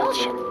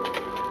expulsion.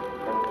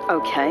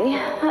 Okay,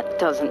 that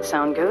doesn't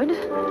sound good.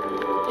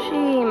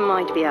 She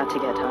might be out to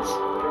get us.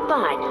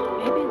 Fine.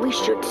 Maybe we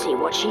should see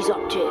what she's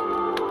up to.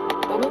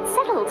 Then it's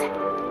settled.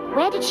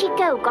 Where did she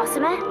go,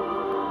 Gossamer?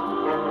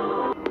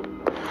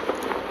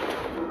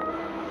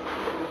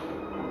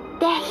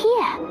 They're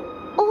here.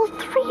 All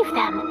three of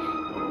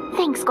them.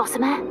 Thanks,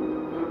 Gossamer.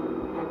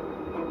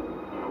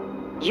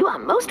 You are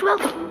most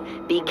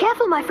welcome. Be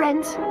careful, my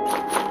friends.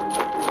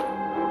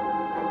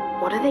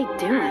 What are they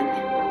doing?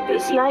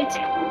 This night,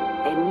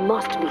 they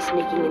must be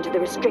sneaking into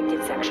the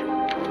restricted section.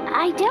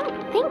 I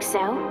don't think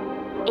so.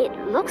 It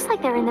looks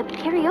like they're in the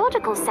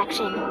periodical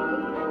section.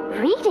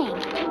 Reading.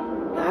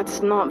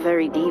 That's not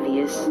very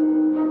devious.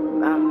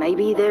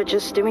 Maybe they're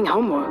just doing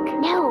homework.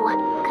 No,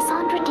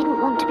 Cassandra didn't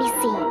want to be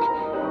seen.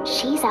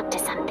 She's up to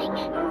something.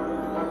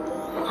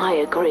 I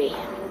agree.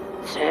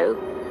 So,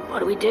 what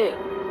do we do?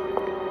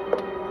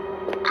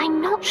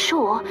 I'm not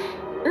sure.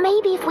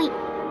 Maybe if we...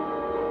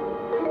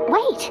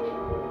 Wait!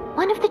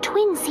 One of the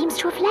twins seems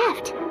to have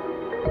left.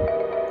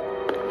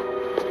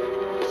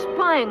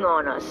 Spying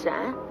on us,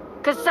 eh?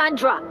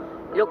 Cassandra,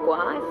 look what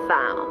I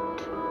found.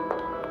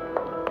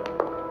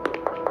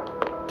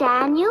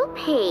 Daniel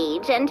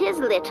Page and his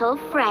little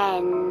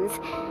friends.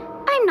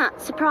 I'm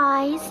not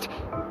surprised.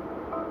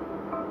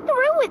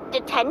 Through with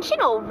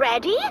detention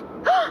already?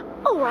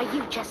 Or are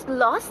you just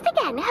lost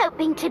again,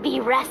 hoping to be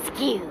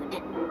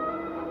rescued?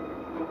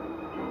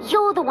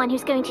 You're the one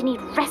who's going to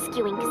need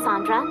rescuing,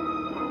 Cassandra.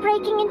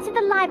 Breaking into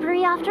the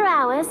library after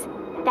hours?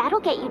 That'll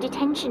get you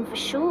detention for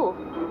sure.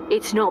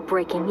 It's not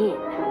breaking in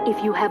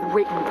if you have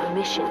written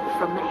permission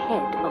from the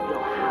head of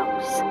your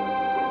house.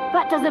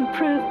 That doesn't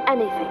prove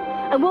anything.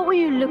 And what were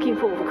you looking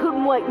for? We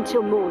couldn't wait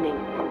until morning.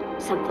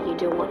 Something you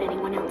don't want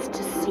anyone else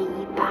to see,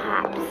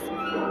 perhaps.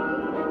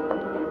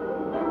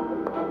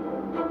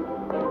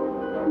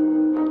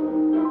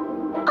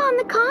 On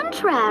the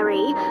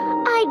contrary,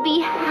 I'd be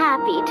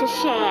happy to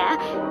share.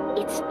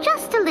 It's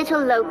just a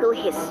little local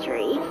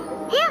history.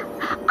 Here,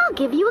 I'll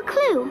give you a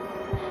clue.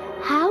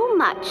 How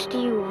much do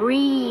you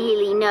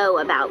really know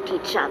about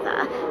each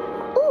other?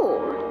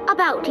 Or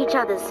about each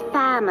other's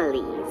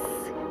families?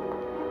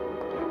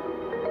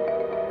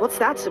 What's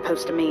that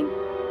supposed to mean?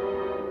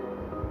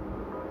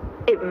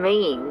 It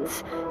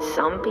means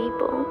some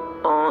people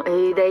aren't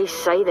who they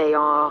say they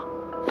are.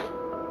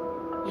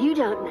 You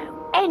don't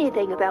know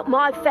anything about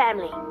my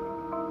family.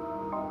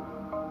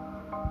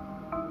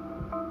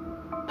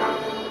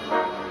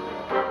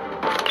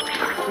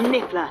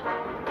 Niffler.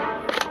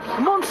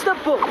 Monster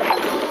book.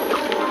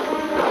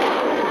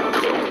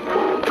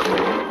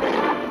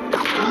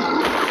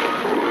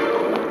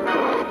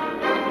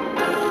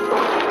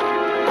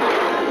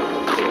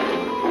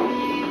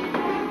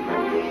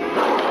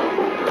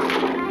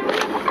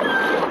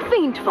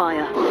 Fiend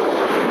fire.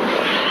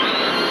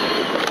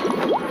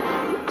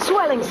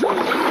 Swellings.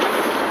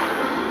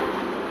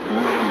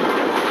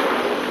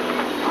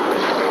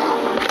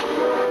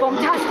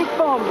 Bombastic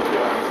bomb.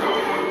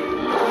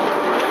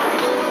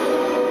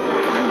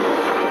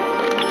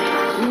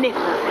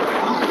 Niffler.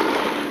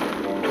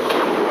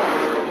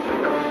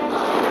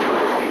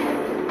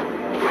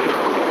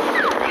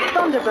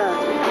 Thunderbird.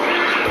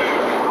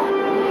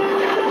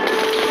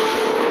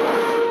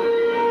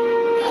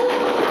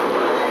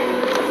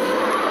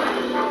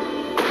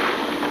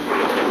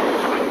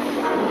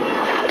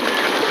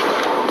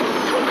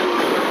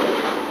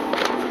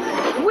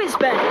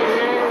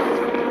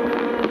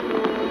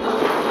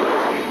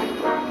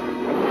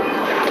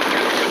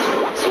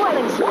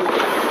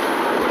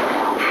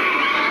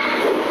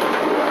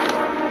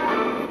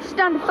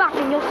 stand back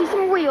and you'll see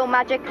some real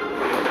magic.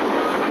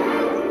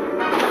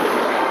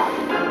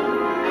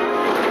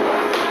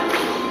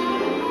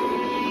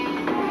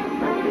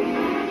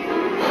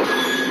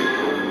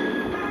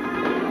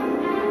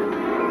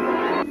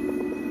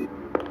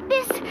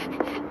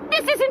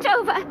 This isn't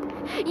over.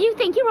 You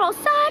think you're all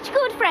such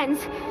good friends,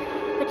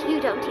 but you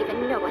don't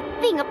even know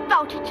a thing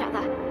about each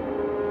other.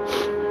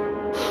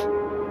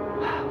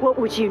 What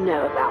would you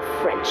know about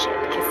friendship,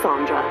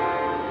 Cassandra?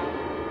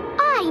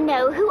 I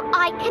know who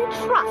I can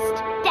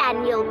trust,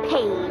 Daniel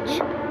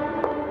Page.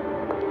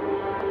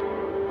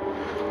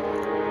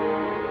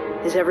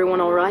 Is everyone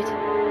all right?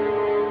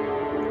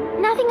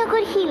 Nothing a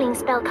good healing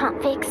spell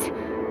can't fix.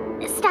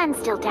 Stand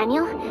still,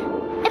 Daniel.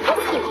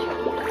 Episky.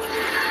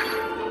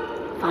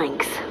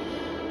 Thanks.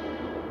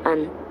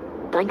 And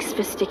thanks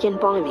for sticking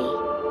by me.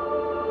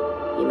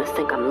 You must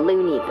think I'm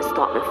loony for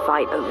starting a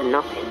fight over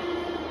nothing.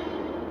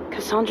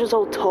 Cassandra's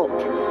all talk.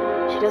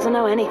 She doesn't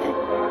know anything.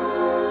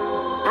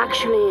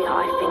 Actually,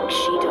 I think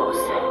she does.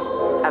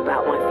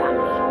 About my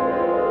family.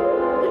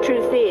 The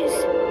truth is,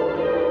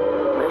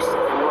 most of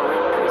them are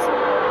in prison.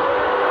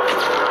 It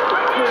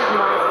pulled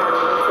my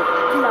family with the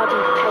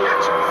bloody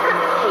pages and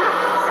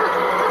papers.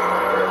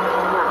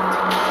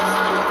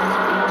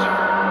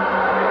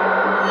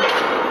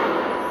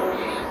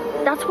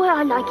 That's why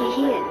I like it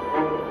here.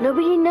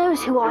 Nobody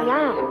knows who I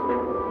am.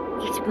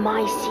 It's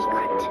my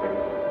secret.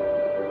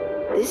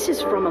 This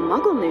is from a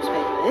Muggle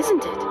newspaper,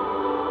 isn't it?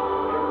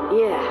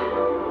 Yeah,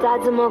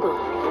 Dad's a Muggle.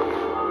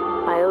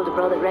 My older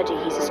brother Reggie,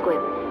 he's a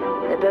squib.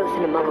 They're both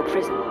in a Muggle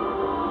prison.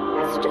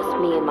 It's just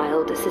me and my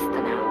older sister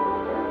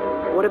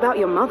now. What about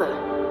your mother?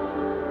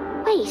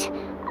 Wait,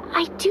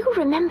 I do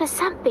remember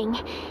something.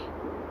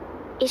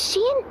 Is she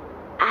in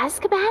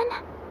Azkaban?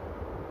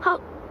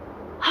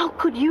 How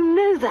could you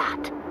know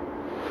that?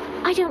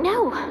 I don't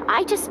know.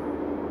 I just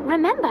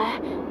remember.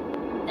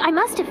 I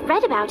must have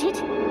read about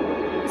it.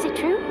 Is it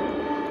true?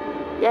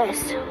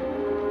 Yes.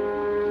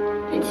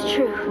 It's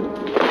true.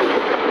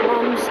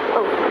 Mom's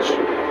a witch.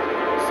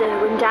 So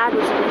when Dad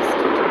was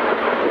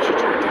arrested, she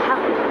tried to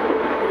help,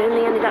 but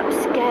only ended up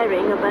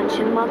scaring a bunch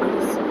of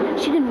Muggles.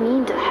 She didn't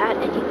mean to hurt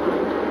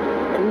anyone.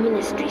 The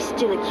Ministry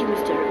still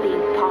accused her of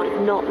being part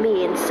of Not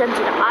Me and sent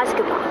her to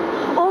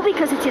Azkaban, all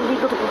because it's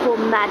illegal to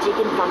perform magic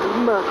in front of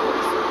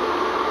Muggles.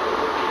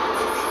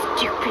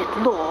 Stupid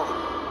law.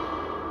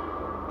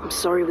 I'm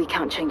sorry we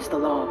can't change the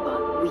law,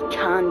 but we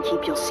can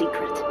keep your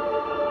secret.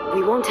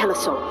 We won't tell a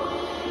soul.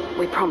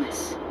 We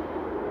promise.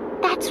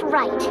 That's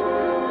right.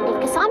 And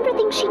if Cassandra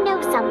thinks she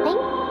knows something,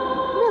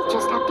 we'll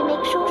just have to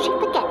make sure she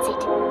forgets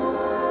it.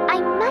 I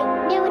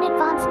might know an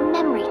advanced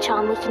memory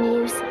charm we can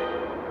use.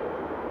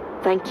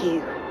 Thank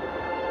you.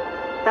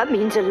 That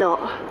means a lot.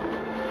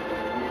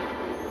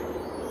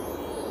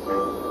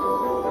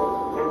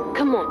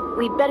 Come on,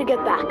 we better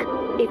get back.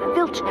 If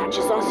Filch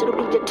catches us, it'll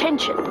be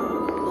detention.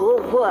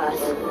 Or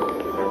worse.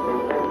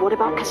 What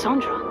about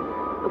Cassandra?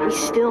 We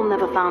still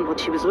never found what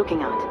she was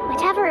looking at.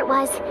 Whatever it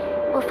was,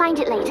 we'll find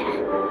it later.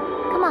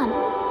 Come on,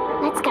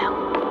 let's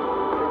go.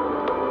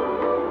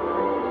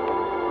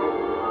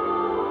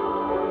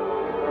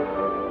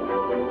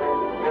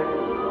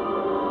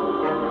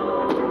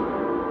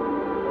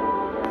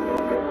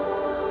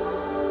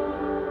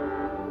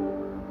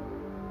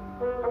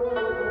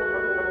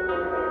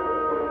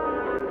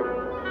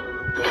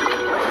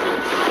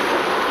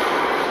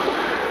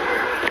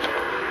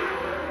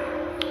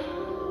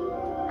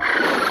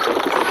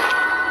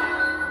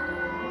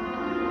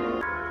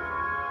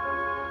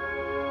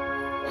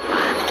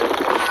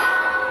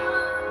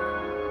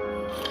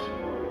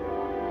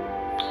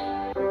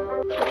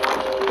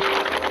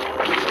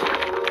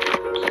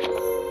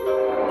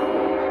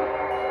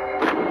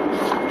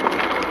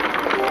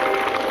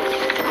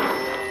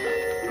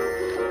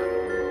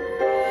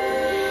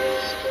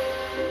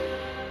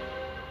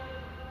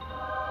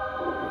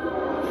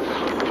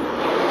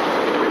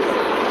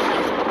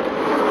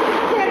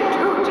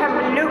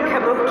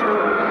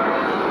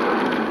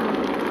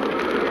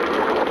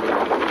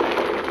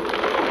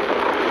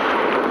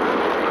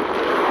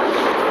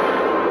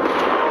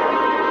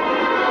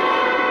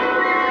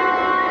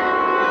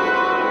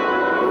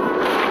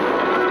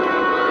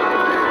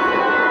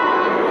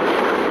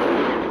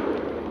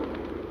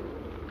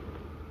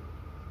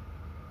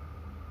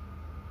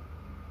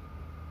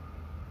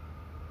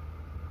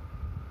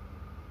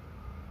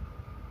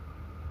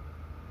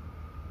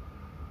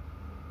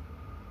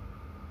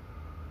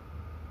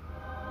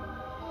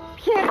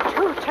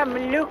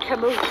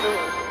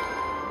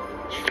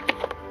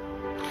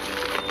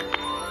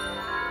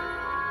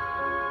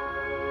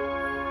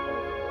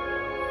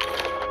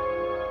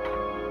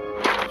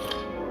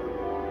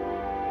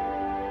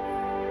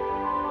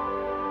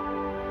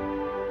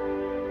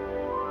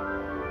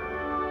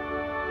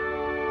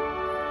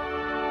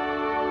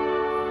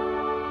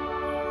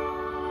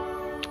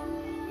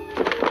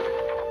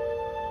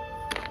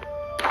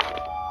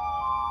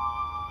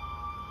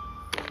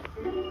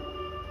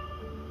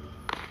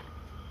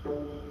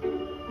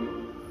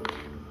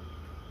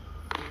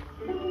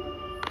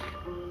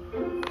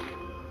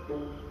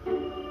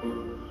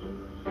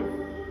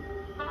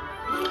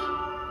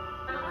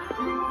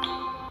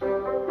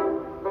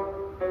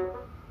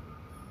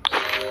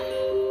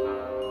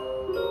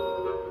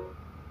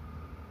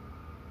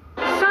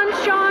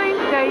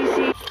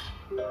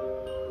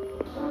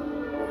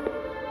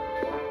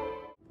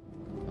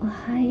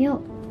 はよう、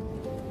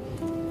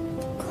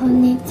こ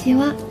んにち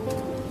は、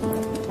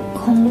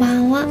こんば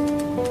んは。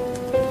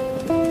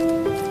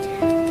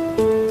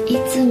い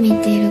つ見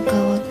てる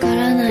か